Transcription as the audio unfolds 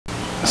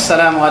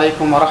السلام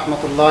عليكم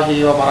ورحمة الله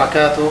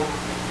وبركاته.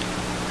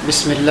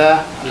 بسم الله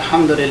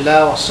الحمد لله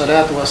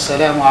والصلاة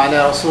والسلام على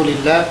رسول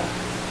الله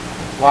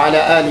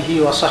وعلى آله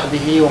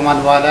وصحبه ومن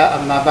والاه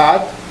أما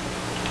بعد.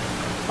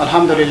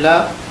 الحمد لله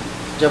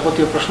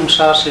যাবতীয়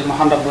প্রশংসা সেই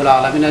মহান রব্বুল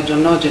আলামিনের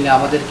জন্য, যিনি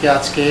আমাদেরকে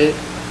আজকে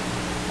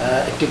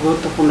একটি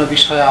গুরুত্বপূর্ণ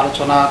বিষয়ে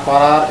আলোচনা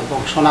করার এবং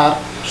শোনার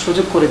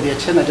সুযোগ করে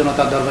দিয়েছেন। এজন্য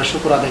তার দরবারে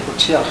শুকর আদায়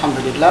করছি,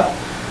 আলহামদুলিল্লাহ।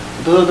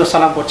 দুরূদ ও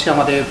সালাম করছি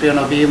আমাদের প্রিয়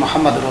নবী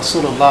মুহাম্মদ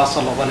রাসূলুল্লাহ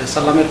সাল্লাল্লাহু আলাইহি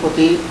সাল্লামের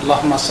প্রতি।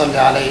 আল্লাহুম্মা সাল্লি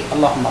আলাইহি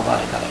আল্লাহুম্মা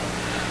বারিক আলাইহি।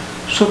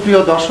 সুপ্রিয়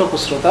দর্শক ও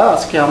শ্রোতা,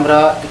 আজকে আমরা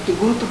একটি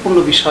গুরুত্বপূর্ণ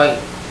বিষয়,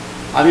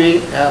 আমি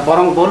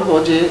বরং বলবো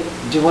যে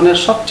জীবনের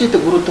সবচেয়ে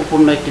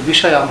গুরুত্বপূর্ণ একটি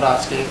বিষয় আমরা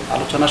আজকে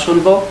আলোচনা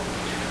শুনব,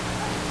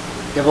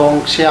 এবং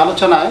সেই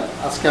আলোচনায়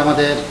আজকে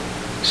আমাদের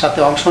সাথে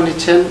অংশ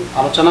নিচ্ছেন,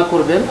 আলোচনা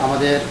করবেন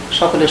আমাদের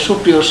সকলের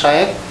সুপ্রিয়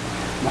শায়েখ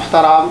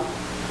মুহতারাম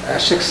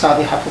শেখ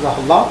সাদি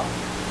হাফিজাহুল্লাহ,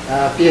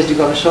 পিএইচডি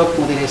গবেষক,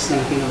 মদিনা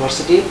ইসলামিক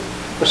ইউনিভার্সিটি।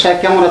 তো শায়েখ,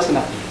 কেমন আছেন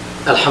আপনি?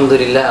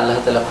 আলহামদুলিল্লাহ, আল্লাহ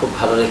তাআলা খুব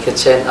ভালো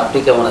রেখেছেন। আপনি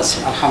কেমন আছেন?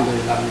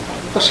 আলহামদুলিল্লাহ।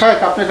 তো শায়েখ,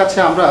 আপনার কাছে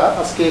আমরা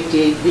আজকে একটি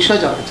বিষয়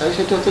জানতে চাই।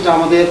 সেটা হচ্ছে যে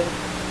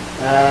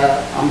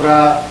আমরা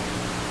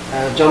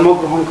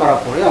জন্মগ্রহণ করার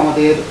পরে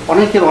আমাদের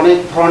অনেকের অনেক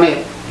ধরনের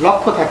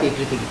লক্ষ্য থাকে এই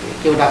পৃথিবীতে।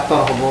 কেউ ডাক্তার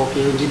হব,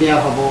 কেউ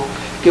ইঞ্জিনিয়ার হব,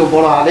 কেউ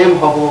বড় আলেম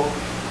হব,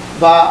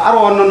 বা আরও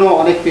অন্যান্য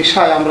অনেক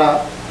পেশায় আমরা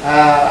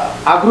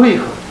আগ্রহী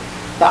হই।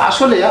 তা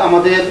আসলে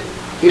আমাদের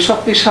এসব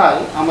পেশায়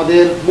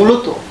আমাদের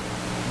মূলত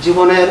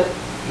জীবনের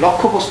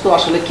লক্ষ্যবস্তু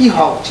আসলে কি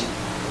হওয়া উচিত,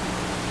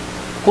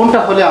 কোনটা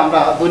হলে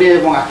আমরা দুনিয়া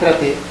এবং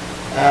আখিরাতে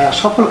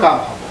সফল কাম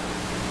হব?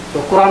 তো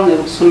কোরআন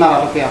এবং সুন্নাহর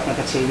আলোকে আপনার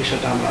কাছে এই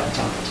বিষয়টা আমরা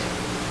জানতে চাই।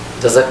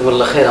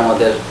 জাযাকুমুল্লাহ খাইর।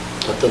 আমাদের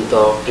অত্যন্ত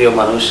প্রিয়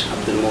মানুষ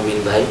আব্দুল মুমিন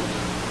ভাই,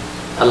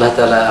 আল্লাহ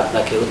তাআলা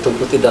আপনাকে উত্তম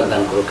প্রতিদান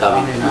দান করুক,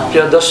 আমিন।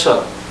 প্রিয় দর্শক,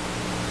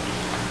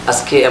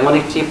 আজকে এমন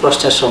একটি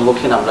প্রশ্নের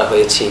সম্মুখীন আমরা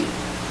হয়েছি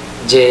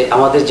যে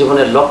আমাদের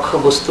জীবনের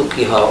লক্ষ্যবস্তু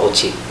কি হওয়া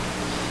উচিত।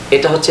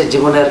 এটা হচ্ছে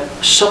জীবনের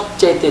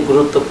সবচাইতে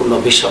গুরুত্বপূর্ণ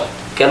বিষয়।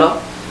 কেন?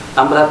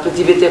 আমরা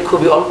পৃথিবীতে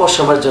খুবই অল্প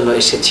সময়ের জন্য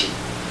এসেছি।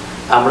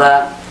 আমরা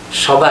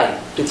সবাই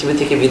পৃথিবী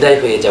থেকে বিদায়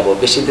হয়ে যাব,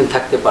 বেশি দিন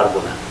থাকতে পারবো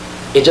না।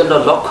 এজন্য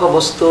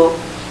লক্ষ্যবস্তু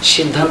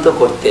সিদ্ধান্ত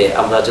করতে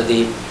আমরা যদি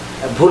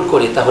ভুল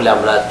করি তাহলে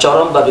আমরা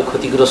চরমভাবে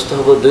ক্ষতিগ্রস্ত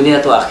হব,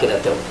 দুনিয়াতে ও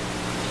আখিরাতেও।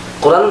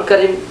 কোরআনুল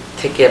কারীম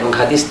থেকে এবং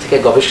হাদিস থেকে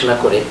গবেষণা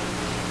করে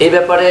এই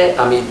ব্যাপারে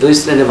আমি দুই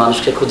শ্রেণীর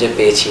মানুষকে খুঁজে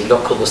পেয়েছি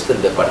লক্ষ্যবস্তুর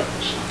ব্যাপারে।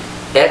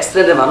 এক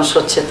শ্রেণীর মানুষ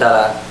হচ্ছে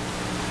তারা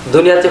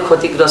দুনিয়াতে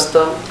ক্ষতিগ্রস্ত,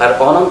 আর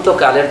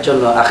অনন্তকালের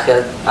জন্য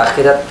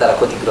আখিরাত তারা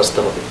ক্ষতিগ্রস্ত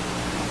হবে।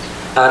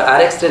 আর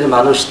আরেক শ্রেণীর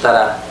মানুষ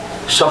তারা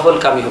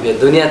সফলকামী হবে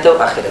দুনিয়াতেও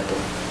আখিরাতেও।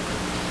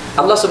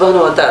 আল্লাহ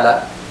সুবহানাহু ওয়া তাআলা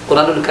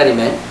কোরআনুল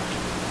কারীমে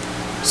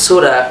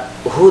সূরা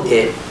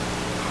হুদে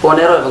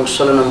 15 এবং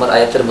 16 নম্বর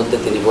আয়াতের মধ্যে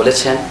তিনি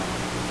বলেছেন,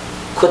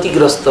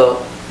 ক্ষতিগ্রস্ত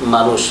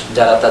মানুষ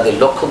যারা তাদের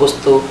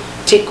লক্ষ্যবস্তু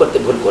ঠিক করতে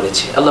ভুল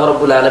করেছে। আল্লাহ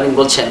রাব্বুল আলামিন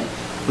বলছেন,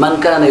 মান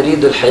কানা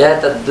ইউরিদুল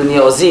হায়াতাদ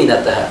দুনিয়া ওয়া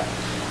যিনাতাহা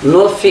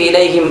নুফি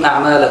ইলাইহিম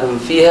আ'মালাহুম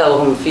ফিহা ওয়া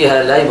হুম ফিহা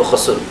লা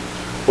ইবখাসুন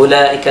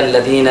উলাইকা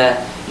আল্লাযীনা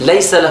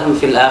লাইসা লাহুম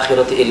ফিল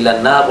আখিরাতি ইল্লা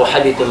আন-নার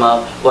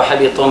ওয়া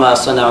হাবিতা মা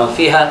সানাউ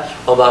ফিহা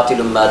ওয়া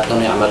বাতিলুম মা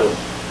কানু ইয়ামালুন।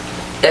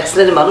 এক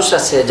শ্রেণীর মানুষ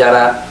আছে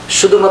যারা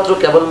শুধুমাত্র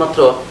কেবলমাত্র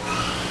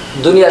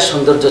দুনিয়ার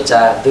সৌন্দর্য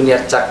চায়,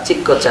 দুনিয়ার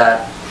চাকচিক্য চায়,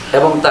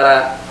 এবং তারা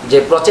যে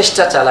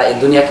প্রচেষ্টা চালায় এই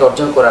দুনিয়াকে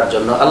অর্জন করার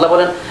জন্য, আল্লাহ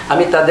বলেন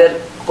আমি তাদের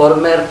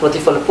কর্মের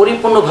প্রতিফল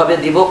পরিপূর্ণভাবে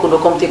দিব, কোনো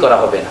কমতি করা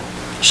হবে না,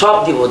 সব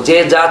দিব, যে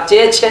যা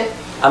চেয়েছে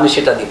আমি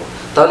সেটা দিব।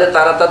 তাহলে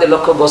তারা তাদের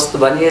লক্ষ্যবস্তু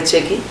বানিয়েছে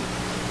কি?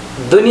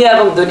 দুনিয়া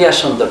এবং দুনিয়ার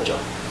সৌন্দর্য।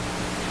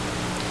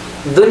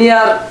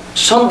 দুনিয়ার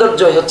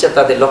সৌন্দর্যই হচ্ছে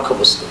তাদের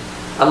লক্ষ্যবস্তু।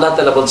 আল্লাহ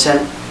তাআলা বলছেন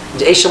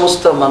যে এই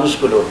সমস্ত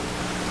মানুষগুলো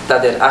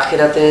তাদের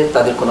আখিরাতে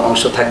তাদের কোনো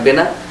অংশ থাকবে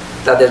না,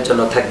 তাদের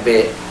জন্য থাকবে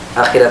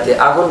আখিরাতে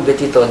আগুন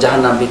ব্যতীত,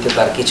 জাহান্নাম ব্যতীত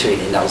আর কিছুই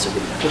নেই।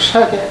 নাউযুবিল্লাহ। তো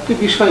স্যার, একটি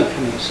বিষয়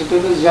এখানে, সেটা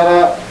হচ্ছে যারা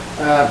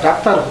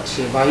ডাক্তার হচ্ছে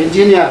বা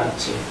ইঞ্জিনিয়ার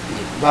হচ্ছে,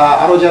 বা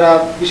আরও যারা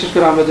বিশেষ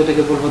করে আমরা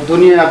যেটাকে বলবো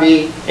দুনিয়াবি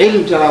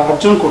ইলম যারা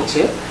অর্জন করছে,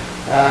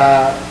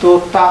 তো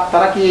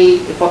তারা কি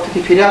এই পথ থেকে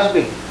ফিরে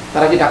আসবে?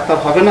 তারা কি ডাক্তার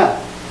হবে না?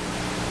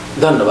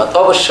 ধন্যবাদ।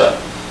 অবশ্যই।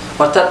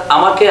 অর্থাৎ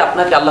আমাকে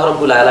আপনাকে আল্লাহ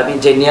রাব্বুল আলামিন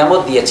যে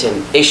নিয়ামত দিয়েছেন,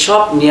 এই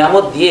সব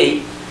নিয়ামত দিয়েই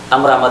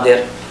আমরা আমাদের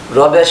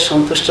রবের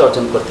সন্তুষ্টি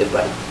অর্জন করতে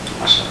পারি।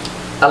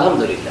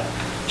 আলহামদুলিল্লাহ।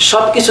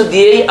 সব কিছু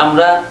দিয়েই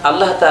আমরা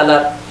আল্লাহ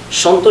তাআলার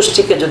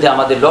সন্তুষ্টিকে যদি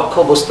আমাদের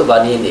লক্ষ্যবস্তু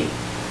বানিয়ে নিই,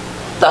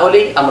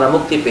 তাহলেই আমরা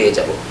মুক্তি পেয়ে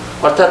যাব।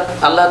 অর্থাৎ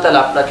আল্লাহ তাআলা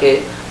আপনাকে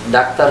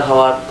ডাক্তার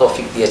হওয়ার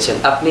তৌফিক দিয়েছেন,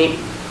 আপনি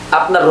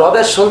আপনার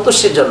রবের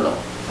সন্তুষ্টির জন্য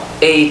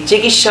এই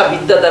চিকিৎসা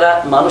বিদ্যা দ্বারা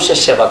মানুষের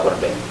সেবা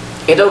করবেন।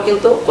 এটাও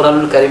কিন্তু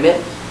কোরআনুল কারীমে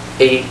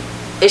এই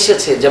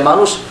এসেছে যে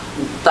মানুষ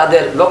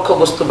তাদের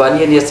লক্ষ্যবস্তু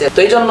বানিয়ে নিয়েছে। তো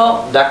এই জন্য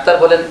ডাক্তার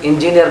বলেন,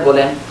 ইঞ্জিনিয়ার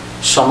বলেন,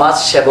 সমাজ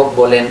সেবক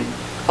বলেন,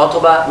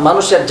 অথবা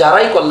মানুষের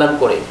যারাই কল্যাণ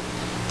করে,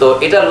 তো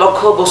এটার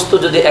লক্ষ্যবস্তু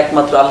যদি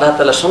একমাত্র আল্লাহ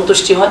তাআলা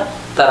সন্তুষ্টি হয়,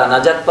 তারা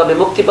নাজাত পাবে,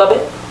 মুক্তি পাবে।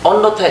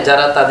 অন্যথায়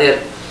যারা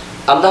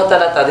আল্লাহ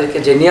তাআলা তাদেরকে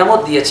যে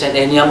নিয়ামত দিয়েছেন,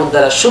 এই নিয়ামত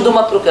দ্বারা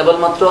শুধুমাত্র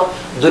কেবলমাত্র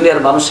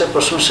দুনিয়ার মানুষের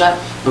প্রশংসা,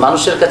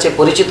 মানুষের কাছে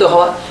পরিচিত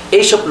হওয়া,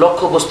 এইসব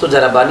লক্ষ্যবস্তু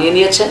যারা বানিয়ে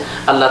নিয়েছে,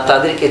 আল্লাহ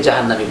তাদেরকে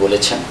জাহান্নামী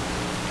বলেছেন।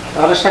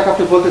 তাহলে শাক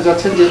আপনি বলতে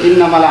চাচ্ছেন যে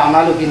ইন্নামাল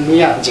আমালু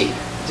বিন্নিয়াত, জি,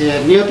 যে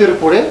নিয়তের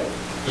উপরে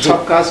সব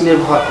কাজ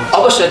নির্ভর করে।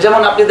 অবশ্যই।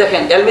 যেমন আপনি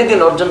দেখেন ইলমে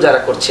দ্বীন অর্জন যারা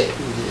করছে,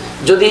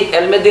 যদি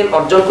ইলমে দ্বীন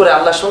অর্জন করে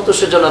আল্লাহ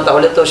সন্তুষ্টির জন্য,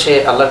 তাহলে তো সে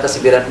আল্লাহর কাছে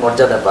বিরাট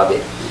মর্যাদা পাবে।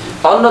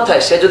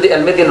 অন্যথায় সে যদি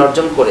ইলমে দ্বীন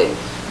অর্জন করে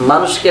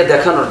মানুষকে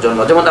দেখানোর জন্য,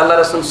 যেমন আল্লাহ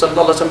রাসূল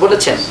সাল্লাল্লাহু আলাইহি ওয়াসাল্লাম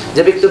বলেছেন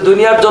যে ব্যক্তি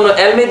দুনিয়ার জন্য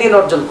ইলমে দ্বীন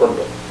অর্জন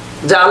করবে,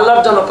 যা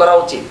আল্লাহর জন্য করা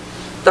উচিত,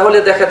 তাহলে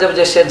দেখা যাবে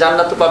যে সে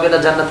জান্নাতও পাবে না,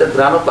 জান্নাতের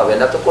ঘ্রাণও পাবে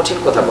না। তো কঠিন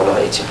কথা বলা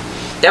হয়েছে।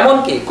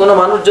 এমনকি কোনো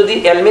মানুষ যদি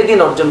ইলমে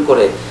দ্বীন অর্জন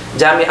করে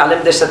যে আমি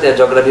আলেমদের সাথে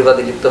ঝগড়া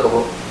বিবাদে লিপ্ত হব,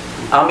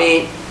 আমি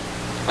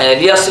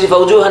লিয়াসরিফা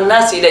উজুহান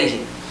নাস ইলাইহি,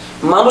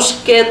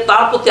 মানুষকে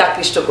তার প্রতি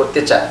আকৃষ্ট করতে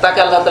চায়, তাকে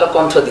আল্লাহ তাআলা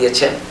কণ্ঠ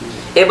দিয়েছেন।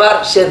 এবার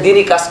সে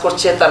দ্বীনি কাজ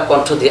করছে তার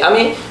কণ্ঠ দিয়ে।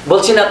 আমি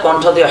বলছি না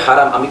কণ্ঠ দিয়ে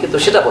হারাম, আমি কিন্তু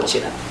সেটা বলছি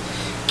না,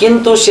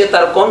 কিন্তু সে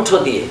তার কণ্ঠ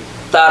দিয়ে,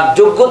 তার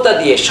যোগ্যতা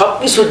দিয়ে, সব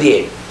কিছু দিয়ে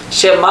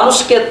সে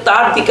মানুষকে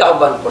তার দিকে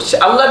আহ্বান করছে,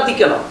 আল্লাহর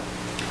দিকে নয়।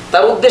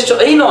 তার উদ্দেশ্য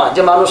এই নয়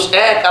যে মানুষ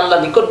এক আল্লাহ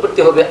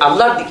নিকটবর্তী হবে,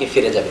 আল্লাহর দিকে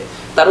ফিরে যাবে।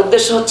 তার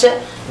উদ্দেশ্য হচ্ছে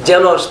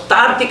যেন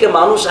তার দিকে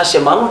মানুষ আসে,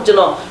 মানুষ যেন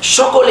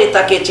সকলে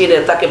তাকে চিনে,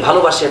 তাকে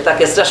ভালোবাসে,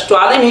 তাকে শ্রেষ্ঠ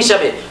আলেম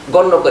হিসাবে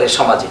গণ্য করে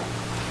সমাজে।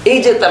 এই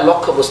যে তার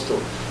লক্ষ্য বস্তু,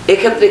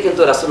 এক্ষেত্রে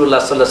কিন্তু রাসূলুল্লাহ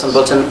সাল্লাল্লাহু আলাইহি ওয়াসাল্লাম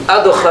বলছেন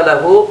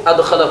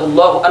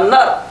আদখালাহুল্লাহু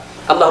আন-নার,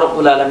 আল্লাহ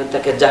রাব্বুল আলামিন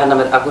তাকে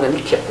জাহান্নামের আগুনে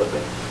নিক্ষেপ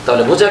করবেন।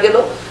 তাহলে বোঝা গেল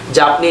যে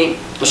আপনি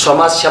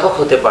সমাজ সেবক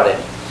হতে পারেন,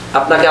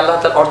 আপনাকে আল্লাহ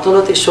তাআলা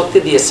অর্থনৈতিক শক্তি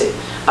দিয়েছে,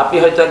 আপনি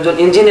হয়তো একজন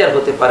ইঞ্জিনিয়ার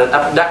হতে পারেন,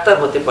 আপনি ডাক্তার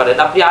হতে পারেন,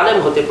 আপনি আলেম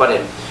হতে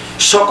পারেন।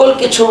 সকল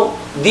কিছু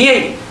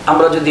দিয়েই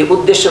আমরা যদি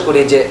উদ্দেশ্য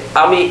করি যে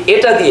আমি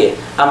এটা দিয়ে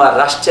আমার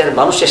রাষ্ট্রের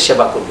মানুষের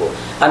সেবা করব,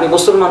 আমি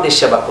মুসলমানদের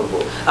সেবা করব,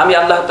 আমি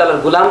আল্লাহ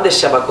তাআলার গোলামদের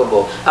সেবা করব,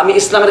 আমি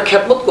ইসলামের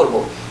খেদমত করব,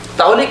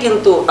 তাহলে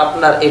কিন্তু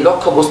আপনার এই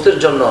লক্ষ্য বস্তুর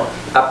জন্য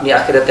আপনি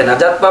আখিরাতে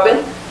নাজাত পাবেন।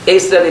 এই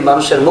শ্রেণী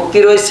মানুষের মুক্তি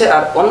রয়েছে।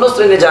 আর অন্য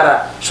শ্রেণী যারা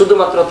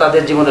শুধুমাত্র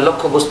তাদের জীবনে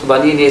লক্ষ্য বস্তু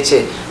বানিয়ে নিয়েছে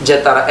যে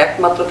তারা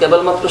একমাত্র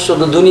কেবলমাত্র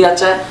শুধু দুনিয়া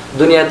চায়,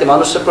 দুনিয়াতে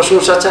মানুষের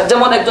প্রশংসা চায়।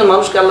 যেমন একজন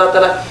মানুষকে আল্লাহ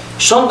তাআলা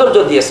সৌন্দর্য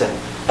দিয়েছেন,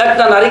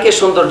 একটা নারীকে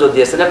সৌন্দর্য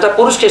দিয়েছেন, একটা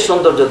পুরুষকে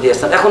সৌন্দর্য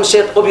দিয়েছেন, এখন সে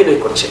অভিনয়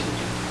করছে,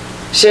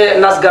 সে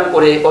নাচ গান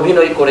করে,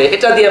 অভিনয় করে,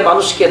 এটা দিয়ে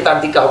মানুষকে তার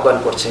দিকে আহ্বান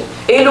করছে।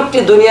 এই লোকটি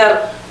দুনিয়ার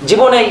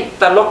জীবনেই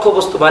তার লক্ষ্য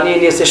বস্তু বানিয়ে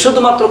নিয়েছে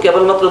শুধুমাত্র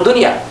কেবলমাত্র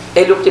দুনিয়া।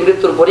 এই লোকটি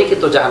মৃত্যুর পরেই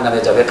কিন্তু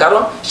জাহান্নামে যাবে,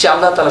 কারণ সে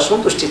আল্লাহ তাআলা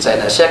সন্তুষ্টি চায়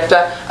না, সে একটা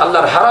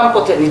আল্লাহর হারাম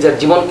পথে নিজের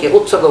জীবনকে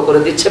উৎসর্গ করে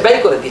দিচ্ছে, ব্যয়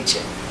করে দিচ্ছে।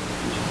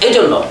 এই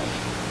জন্য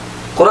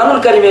কোরআনুল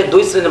কারীমে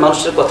দুই শ্রেণীর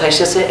মানুষের কথা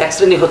এসেছে। এক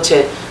শ্রেণী হচ্ছে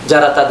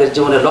যারা তাদের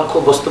জীবনের লক্ষ্য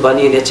বস্তু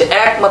বানিয়ে নিয়েছে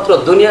একমাত্র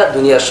দুনিয়া,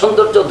 দুনিয়ার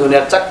সৌন্দর্য,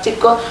 দুনিয়ার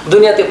চাকচিক্য,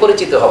 দুনিয়াতে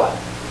পরিচিত হওয়া।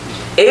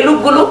 এই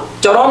লোকগুলো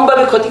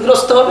চরমভাবে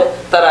ক্ষতিগ্রস্ত হবে।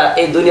 তারা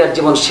এই দুনিয়ার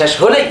জীবন শেষ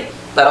হলেই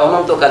তারা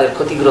অনন্তকালের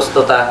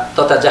ক্ষতিগ্রস্ততা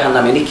তথা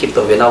জাহান্নামে নিক্ষিপ্ত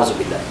হবে,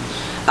 নাউজুবিল্লাহ।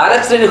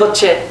 আরেক শ্রেণী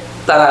হচ্ছে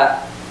তারা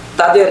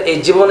তাদের এই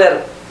জীবনের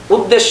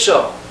উদ্দেশ্য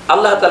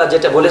আল্লাহ তাআলা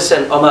যেটা বলেছেন,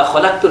 ওমা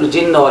খলাকতুল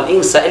জিন্না ওয়াল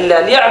ইনসা ইল্লা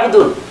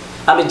লিয়াবুদুন,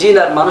 আমি জিন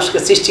আর মানুষকে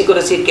সৃষ্টি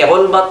করেছি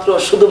কেবলমাত্র,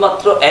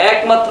 শুধুমাত্র,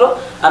 একমাত্র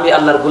আমি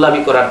আল্লাহর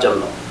গোলামি করার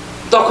জন্য।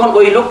 তখন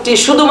ওই লোকটি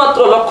শুধুমাত্র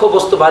লক্ষ্য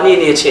বস্তু বানিয়ে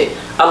নিয়েছে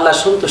আল্লাহ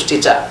সন্তুষ্টি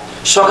চায়।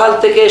 সকাল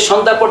থেকে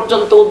সন্ধ্যা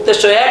পর্যন্ত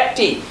উদ্দেশ্য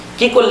একটি,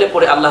 কি করলে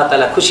পরে আল্লাহ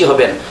তাআলা খুশি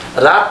হবেন।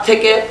 রাত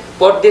থেকে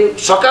পরদিন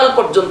সকাল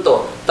পর্যন্ত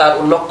তার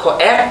লক্ষ্য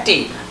একটি,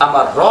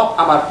 আমার রব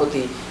আমার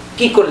প্রতি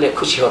কি করলে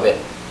খুশি হবেন।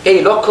 এই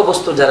লক্ষ্য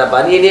বস্তু যারা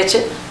বানিয়ে নিয়েছে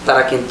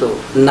তারা কিন্তু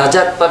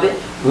নাজাত পাবে,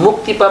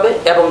 মুক্তি পাবে,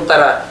 এবং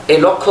তারা এই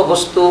লক্ষ্য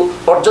বস্তু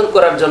অর্জন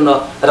করার জন্য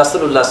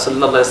রাসূলুল্লাহ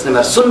সাল্লাল্লাহু আলাইহি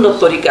ওয়াসাল্লামের সুন্নত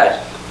তরিকায়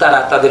তারা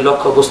তাদের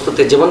লক্ষ্য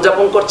বস্তুতে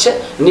জীবনযাপন করছে।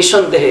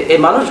 নিঃসন্দেহে এই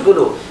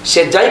মানুষগুলো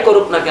সে যাই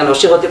করুক না কেন,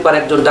 সে হতে পারে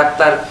একজন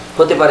ডাক্তার,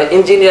 হতে পারে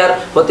ইঞ্জিনিয়ার,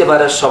 হতে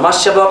পারে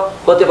সমাজসেবক,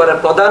 হতে পারে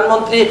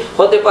প্রধানমন্ত্রী,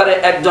 হতে পারে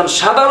একজন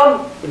সাধারণ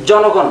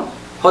জনগণ,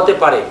 হতে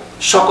পারে,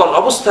 সকল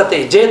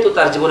অবস্থাতেই যেহেতু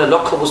তার জীবনের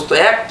লক্ষ্য বস্তু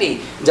একটি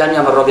যে আমি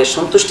আমার রবের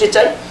সন্তুষ্টি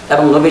চাই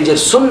এবং নবীজির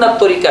সুন্নাত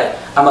তরিকায়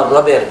আমার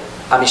রবের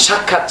আমি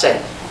সাক্ষাৎ চাই,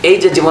 এই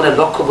যে জীবনের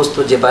লক্ষ্য বস্তু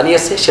যে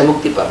বানিয়েছে সে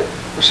মুক্তি পাবে।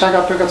 শাহ,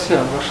 আপনার কাছে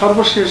আমরা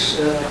সর্বশেষ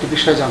একটি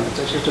বিষয় জানতে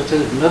চাই, সেটা হচ্ছে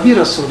নবী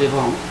রাসূল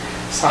এবং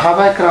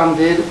সাহাবায়ে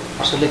কেরামদের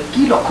আসলে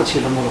কি লক্ষ্য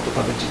ছিল মূলত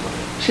তাদের জীবনে,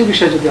 সেই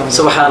বিষয়ে যদি আমরা।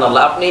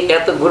 সুবহানাল্লাহ, আপনি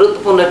এত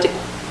গুরুত্বপূর্ণ একটি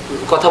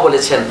কথা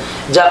বলেছেন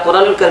যা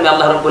কোরআনুল কারীমে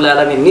আল্লাহ রাব্বুল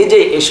আলামিন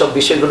নিজেই এইসব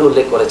বিষয়গুলো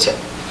উল্লেখ করেছেন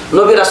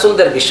নবী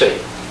রাসূলদের বিষয়ে।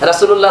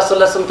 রাসূলুল্লাহ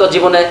সাল্লাল্লাহু আলাইহি ওয়াসাল্লাম তো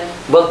জীবনে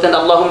বলতেন,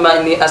 আল্লাহুম্মা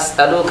ইন্নী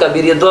আসআলুকা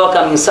বিরিদাকা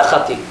মিন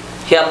সাখাতিক,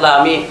 হে আল্লাহ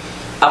আমি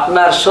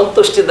আপনার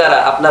সন্তুষ্টি দ্বারা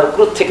আপনার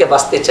ক্রোধ থেকে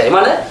বাঁচতে চাই,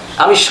 মানে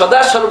আমি সদা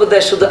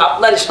সর্বদাই শুধু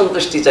আপনারই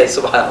সন্তুষ্টি চাই।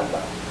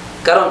 সুবহানাল্লাহ,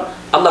 কারণ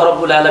আল্লাহ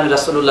রাব্বুল আলামিন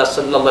রাসূলুল্লাহ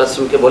সাল্লাল্লাহু আলাইহি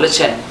ওয়াসাল্লামকে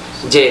বলেছেন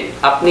যে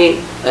আপনি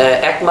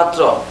একমাত্র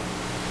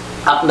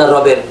আপনার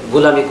রবের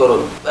গোলামি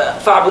করুন,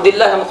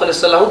 ফাবুদিল্লাহ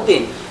মুখলিসাল্লাহ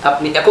উদ্দিন,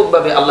 আপনি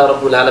এককভাবে আল্লাহ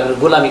রাব্বুল আলামিনের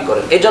গোলামি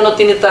করেন। এই জন্য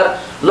তিনি তার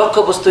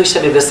লক্ষ্য বস্তু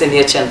হিসেবে বেছে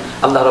নিয়েছেন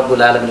আল্লাহ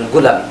রাব্বুল আলামিনের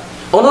গোলামি।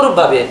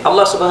 অনুরূপভাবে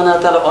আল্লাহ সুবহানাহু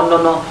ওয়া তাআলা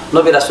অন্যান্য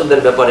নবী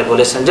রাসূলদের ব্যাপারে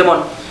বলেছেন, যেমন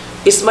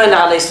ইসমাঈল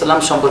আলাইহিস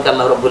সালাম সম্পর্কে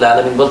আল্লাহ রাব্বুল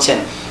আলামিন বলছেন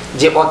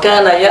যে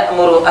ওয়াকানা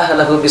ইয়া'মুরু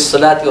আহলাহু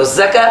বিস-সালাতি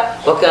ওয়াজ-যাকাত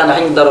ওয়া কানা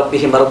 'ইনদা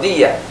রাব্বিহি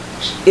মারদিয়্যা,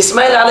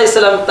 ইসমাইল আলাইহিস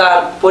সালাম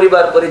তার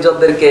পরিবার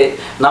পরিজনদেরকে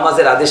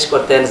নামাজের আদেশ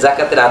করতেন,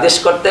 যাকাতের আদেশ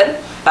করতেন,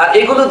 আর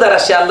এগুলো দ্বারা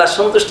সে আল্লাহর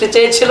সন্তুষ্টি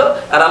চেয়েছিল।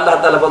 আর আল্লাহ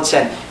তাআলা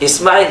বলছেন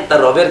ইসমাইল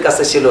তার রবের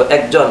কাছে ছিল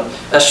একজন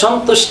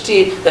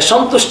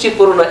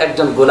সন্তুষ্টিপূর্ণ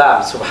একজন গোলাম।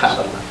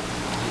 সুবহানাল্লাহ।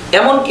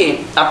 এমনকি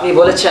আপনি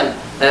বলেছেন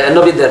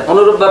নবীদের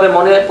অনুরূপভাবে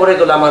মনে পড়ে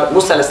গেল আমার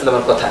মুসা আলাইহিস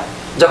সালামের কথা,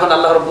 যখন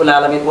আল্লাহ রাব্বুল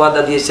আলামিন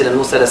ওয়াদা দিয়েছিলেন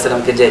মুসা আলাইহিস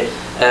সালামকে যে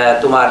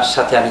তোমার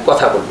সাথে আমি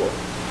কথা বলবো।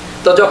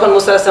 তো যখন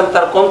মুসা আলাইহিস সালাম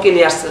তার কওমকে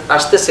নিয়ে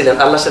আসতেছিলেন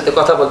আল্লাহর সাথে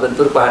কথা বলবেন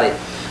তুর পাহাড়ে,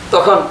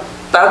 তখন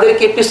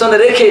তাদেরকে পিছনে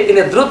রেখে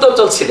তিনি দ্রুত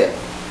চলছিলেন,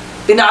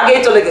 তিনি আগেই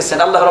চলে গেছেন।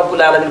 আল্লাহ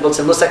রাব্বুল আলামিন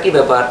বলছেন মুসা কি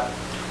ব্যাপার,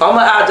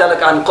 আমা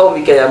আজালাকা আন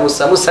কওমিকা ইয়া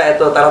মুসা, মুসা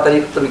এত তাড়াতাড়ি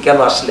তুমি কেন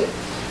আসলে?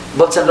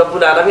 বলছেন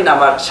রব্বুল আলামিন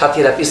আমার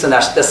সাথীরা পিছনে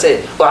আসতেছে,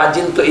 ও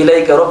আজিলতু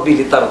ইলাইকা রব্বি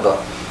লিতারদা,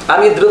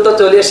 আমি দ্রুত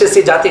চলে এসেছি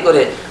যাতে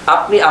করে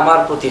আপনি আমার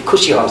প্রতি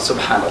খুশি হন।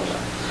 সুবহানাল্লাহ।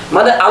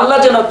 মানে আল্লাহ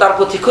যেন তার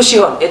প্রতি খুশি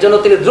হন, এজন্য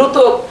তিনি দ্রুত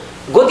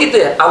গতিতে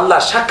আল্লাহ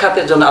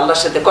সাক্ষাতের জন্য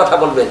আল্লাহর সাথে কথা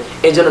বলবেন,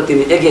 এই জন্য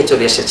তিনি এগিয়ে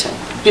চলে এসেছেন,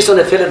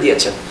 পিছনে ফেলে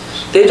দিয়েছেন।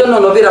 তো এই জন্য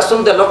নবী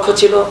রাসূলদের লক্ষ্য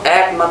ছিল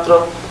একমাত্র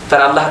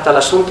তার আল্লাহ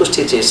তাআলা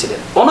সন্তুষ্টি চেয়েছিলেন।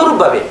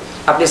 অনুরূপভাবে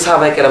আপনি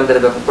সাহাবায়ে কেরামদের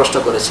ব্যাপারে প্রশ্ন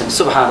করেছেন,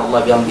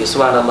 সুবহানাল্লাহ বিহামদিহি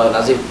সুবহানাল্লাহিল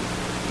আযীম।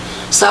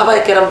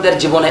 সাহাবায়ে কেরামদের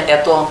জীবনে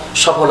এত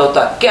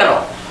সফলতা কেন?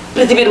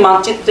 পৃথিবীর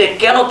মানচিত্রে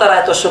কেন তারা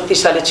এত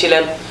শক্তিশালী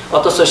ছিলেন?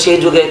 অথচ সেই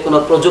যুগে কোনো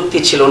প্রযুক্তি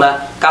ছিল না,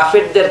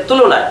 কাফেরদের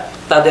তুলনায়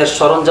তাদের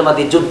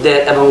সরঞ্জামাদি যুদ্ধে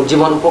এবং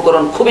জীবন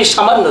উপকরণ খুবই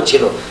সামান্য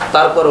ছিল,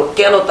 তারপরও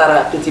কেন তারা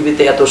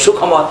পৃথিবীতে এত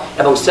সুখময়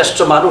এবং শ্রেষ্ঠ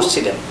মানুষ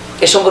ছিলেন?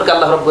 এ সম্পর্কে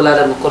আল্লাহ রাব্বুল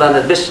আলামিন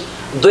কোরআনের বেশ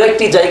দু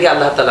একটি জায়গায়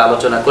আল্লাহ তাআলা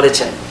আলোচনা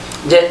করেছেন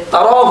যে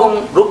তারাহুম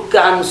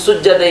রুকআন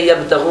সুজদান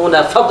ইয়াবতাগুনা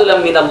ফাদলাম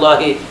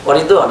মিনাল্লাহি ওয়া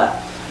রিদওয়ানা,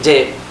 যে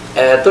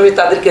তুমি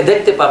তাদেরকে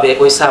দেখতে পাবে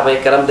ওই সাহাবায়ে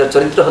কেরামদের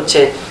চরিত্র হচ্ছে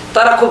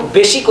তারা খুব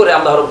বেশি করে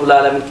আল্লাহ রাব্বুল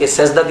আলামিনকে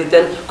সেজদা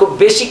দিতেন, খুব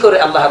বেশি করে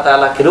আল্লাহ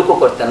তাআলাকে রুকু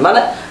করতেন,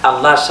 মানে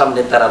আল্লাহর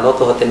সামনে তারা নত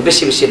হতেন,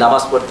 বেশি বেশি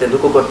নামাজ পড়তেন,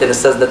 রুকু করতেন,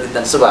 সেজদা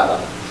দিতেন।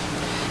 সুবহানাল্লাহ।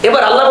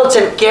 এবার আল্লাহ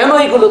বলছেন কেন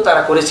এগুলো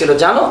তারা করেছিল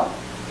জানো?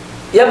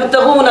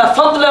 ইয়াবতাগুনা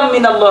ফাদলাম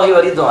মিনাল্লাহি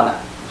ওয়া রিদওয়ানা,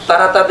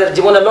 তারা তাদের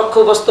জীবনের লক্ষ্য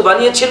বস্তু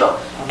বানিয়েছিল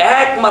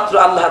একমাত্র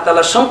আল্লাহ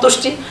তাআলার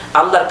সন্তুষ্টি,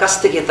 আল্লাহর কাছ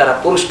থেকে তারা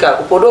পুরস্কার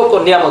উপঢৌক ও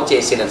নিয়ামত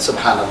চেয়েছিলেন।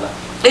 সুবহানাল্লাহ।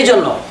 এই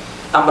জন্য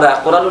আমরা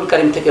কোরআনুল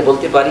কারীম থেকে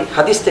বলতে পারি,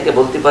 হাদিস থেকে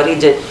বলতে পারি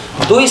যে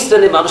দুই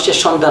শ্রেণীর মানুষের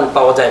সন্ধান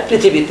পাওয়া যায়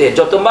পৃথিবীতে।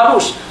 যত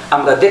মানুষ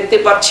আমরা দেখতে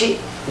পাচ্ছি,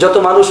 যত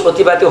মানুষ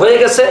অতিবাহিত হয়ে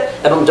গেছে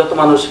এবং যত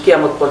মানুষ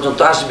কিয়ামত পর্যন্ত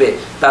আসবে,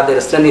 তাদের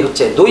শ্রেণী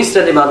হচ্ছে দুই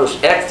শ্রেণীর মানুষ।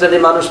 এক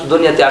শ্রেণীর মানুষ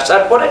দুনিয়াতে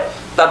আসার পরে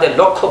তাদের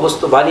লক্ষ্য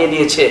বস্তু বানিয়ে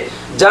নিয়েছে,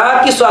 যা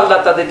কিছু আল্লাহ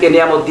তাদেরকে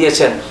নিয়ামত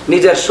দিয়েছেন,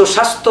 নিজের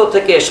সুস্বাস্থ্য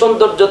থেকে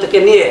সৌন্দর্য থেকে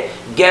নিয়ে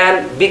জ্ঞান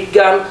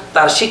বিজ্ঞান,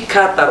 তার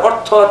শিক্ষা, তার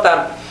অর্থ, তার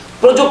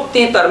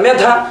প্রযুক্তি, তার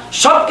মেধা,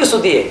 সব কিছু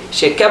দিয়ে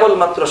সে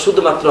কেবলমাত্র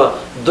শুধুমাত্র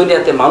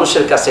দুনিয়াতে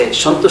মানুষের কাছে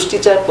সন্তুষ্টি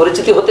চায়,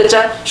 পরিচিতি হতে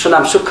চায়,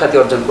 সুনাম সুখ্যাতি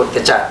অর্জন করতে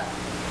চায়।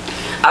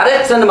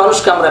 আরেক শ্রেণীর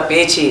মানুষকে আমরা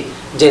পেয়েছি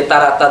যে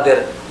তারা তাদের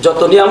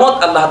যত নিয়ামত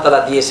আল্লাহ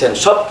তাআলা দিয়েছেন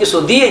সব কিছু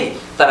দিয়েই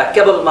তারা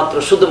কেবলমাত্র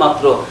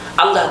শুধুমাত্র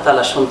আল্লাহ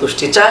তাআলা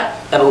সন্তুষ্টি চায়,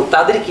 এবং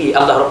তাদেরকে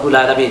আল্লাহ রাব্বুল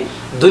আলামিন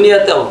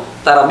দুনিয়াতেও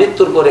তারা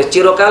মৃত্যুর পরে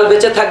চিরকাল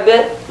বেঁচে থাকবে,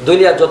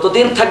 দুনিয়া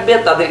যতদিন থাকবে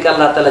তাদেরকে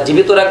আল্লাহ তাআলা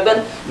জীবিত রাখবেন,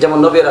 যেমন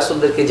নবী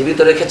রাসূলদেরকে জীবিত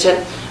রেখেছেন।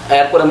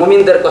 এরপরে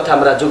মুমিনদের কথা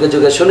আমরা যুগে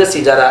যুগে শুনেছি,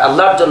 যারা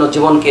আল্লাহর জন্য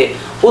জীবনকে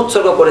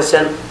উৎসর্গ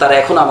করেছেন তারা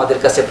এখন আমাদের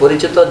কাছে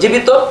পরিচিত,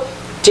 জীবিত।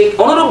 ঠিক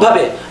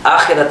অনুরূপভাবে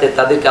আখিরাতে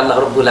তাদেরকে আল্লাহ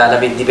রাব্বুল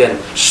আলামিন দিবেন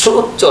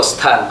সুউচ্চ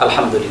স্থান।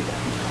 আলহামদুলিল্লাহ।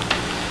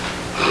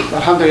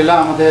 আলহামদুলিল্লাহ।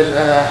 আমাদের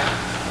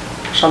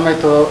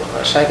সম্মানিত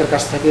শাইখের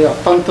কাছ থেকে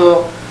অত্যন্ত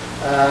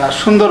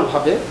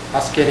সুন্দরভাবে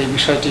আজকের এই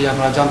বিষয়টি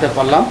আমরা জানতে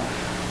পারলাম।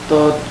 তো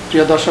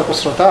প্রিয় দর্শক ও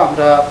শ্রোতা,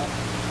 আমরা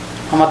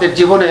আমাদের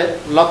জীবনের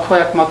লক্ষ্য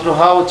একমাত্র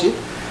হওয়া উচিত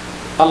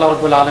আল্লাহ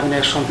রাব্বুল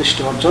আলামিনের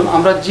সন্তুষ্টি অর্জন।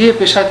 আমরা যে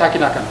পেশায় থাকি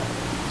না কেন,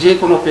 যে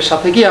কোনো পেশা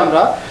থেকেই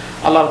আমরা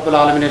আল্লাহ রাব্বুল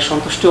আলামিনের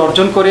সন্তুষ্টি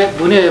অর্জন করে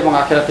দুনিয়া এবং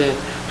আখিরাতে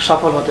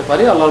সফল হতে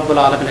পারি। আল্লাহ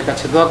রাব্বুল আলামিনের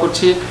কাছে দোয়া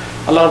করছি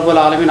আল্লাহ রাব্বুল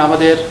আলামিন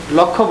আমাদের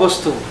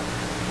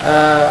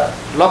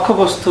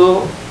লক্ষ্যবস্তু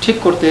ঠিক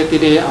করতে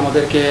তিনি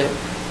আমাদেরকে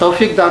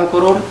তৌফিক দান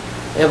করুন,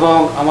 এবং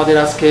আমাদের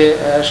আজকে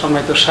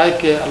সম্মানিত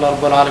শাইখকে আল্লাহ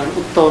রাব্বুল আলামিন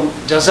উত্তম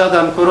জাযা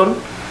দান করুন,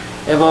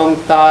 এবং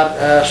তার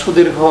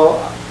সুদীর্ঘ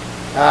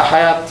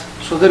হায়াত,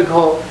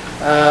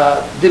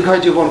 দীর্ঘ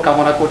জীবন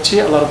কামনা করছি।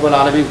 আল্লাহ রাব্বুল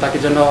আলামিন তাকে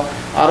যেন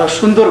আরও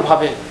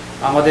সুন্দরভাবে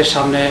আমাদের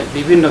সামনে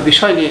বিভিন্ন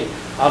বিষয় নিয়ে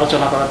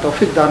আলোচনা করার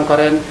তৌফিক দান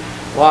করেন।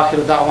 ওয়া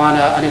আখিরু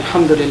দাওয়ানা আনিল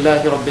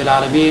হামদুলিল্লাহি রাব্বিল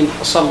আলামিন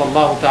ওয়া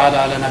সাল্লাল্লাহু তাআলা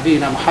আলা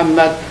নাবিয়িনা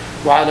মুহাম্মদ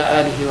ওয়া আলা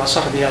আলিহি ওয়া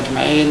সাহবিহি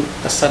আজমাইন।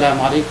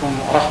 আসসালামু আলাইকুম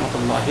ওয়া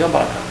রাহমাতুল্লাহি ওয়া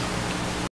বারাকাতুহু।